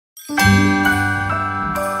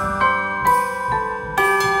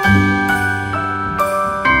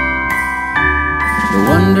The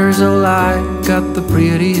wonders of life got the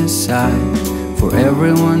prettiest side for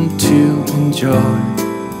everyone to enjoy.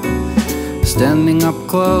 Standing up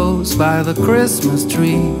close by the Christmas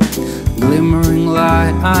tree, glimmering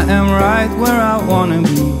light, I am right where I wanna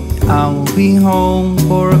be. I will be home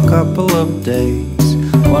for a couple of days,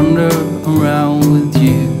 wander around with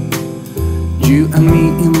you. You and me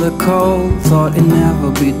in the cold, thought it'd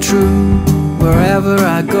never be true. Wherever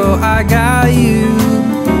I go, I got you.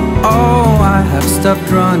 Oh, I have stopped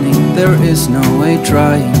running, there is no way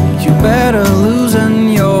trying. You better loosen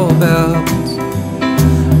your belt.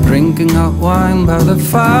 Drinking hot wine by the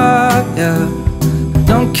fire,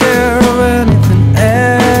 don't care of anything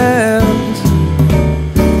else.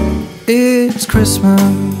 It's Christmas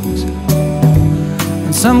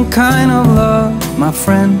and some kind of love, my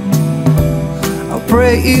friend. I'll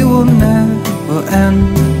pray it will never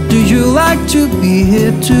end. Do you like to be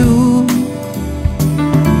here too?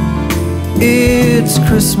 It's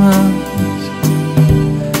Christmas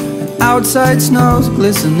and outside snow's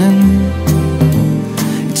glistening.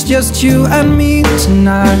 It's just you and me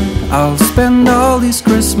tonight. I'll spend all this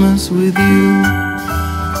Christmas with you.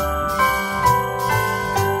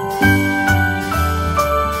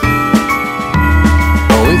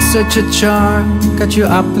 Oh, it's such a charm, got you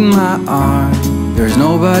up in my arm. There's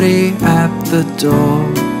nobody at the door.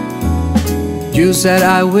 You said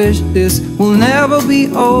I wish this will never be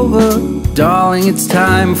over. Darling, it's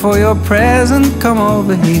time for your present, come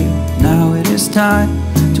over here. Now it is time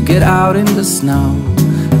to get out in the snow,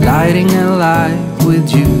 lighting a light with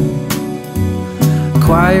you.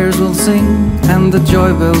 Choirs will sing and the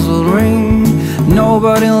joy bells will ring.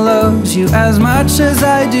 Nobody loves you as much as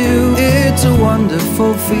I do. It's a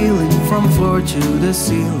wonderful feeling from floor to the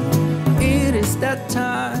ceiling. It is that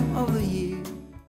time